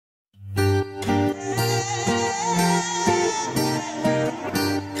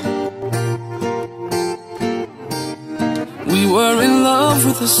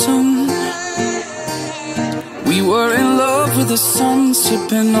the sun. We were in love with the sun,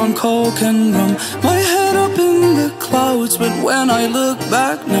 sipping on coke and rum. My head up in the clouds, but when I look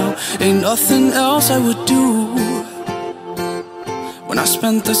back now, ain't nothing else I would do. When I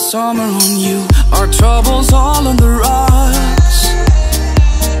spent the summer on you, our troubles all on the rocks.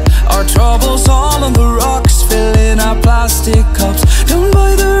 Our troubles all on the rocks, filling our plastic cups. Down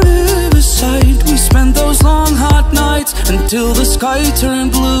by the riverside, we spent those long hot nights until the sky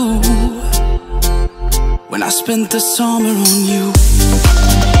turned blue. When I spent the summer on you.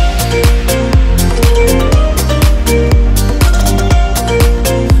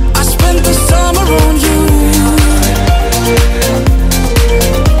 I spent the summer on you.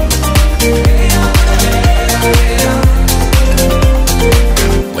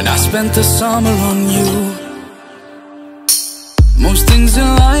 When I spent the summer on you. Most things in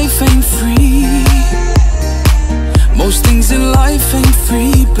life ain't free. Most things in life ain't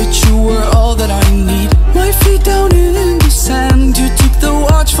free, but you were all that I need. My feet down in the sand, you took the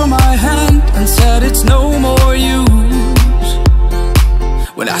watch from my hand and said it's no more use.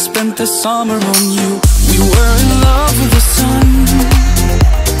 When I spent the summer on you, we were in love with the sun.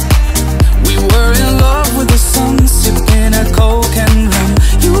 We were in love with the sun, sipping a coke and rum.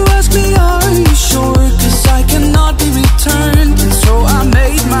 You asked me, are you sure? 'Cause I cannot be returned, and so I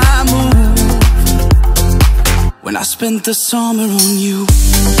made my move. When I spent the summer on you.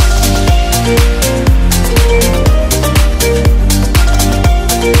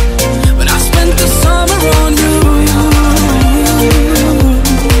 When I spent the summer on you.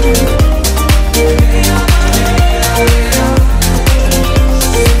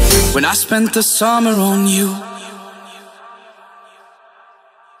 When I spent the summer on you.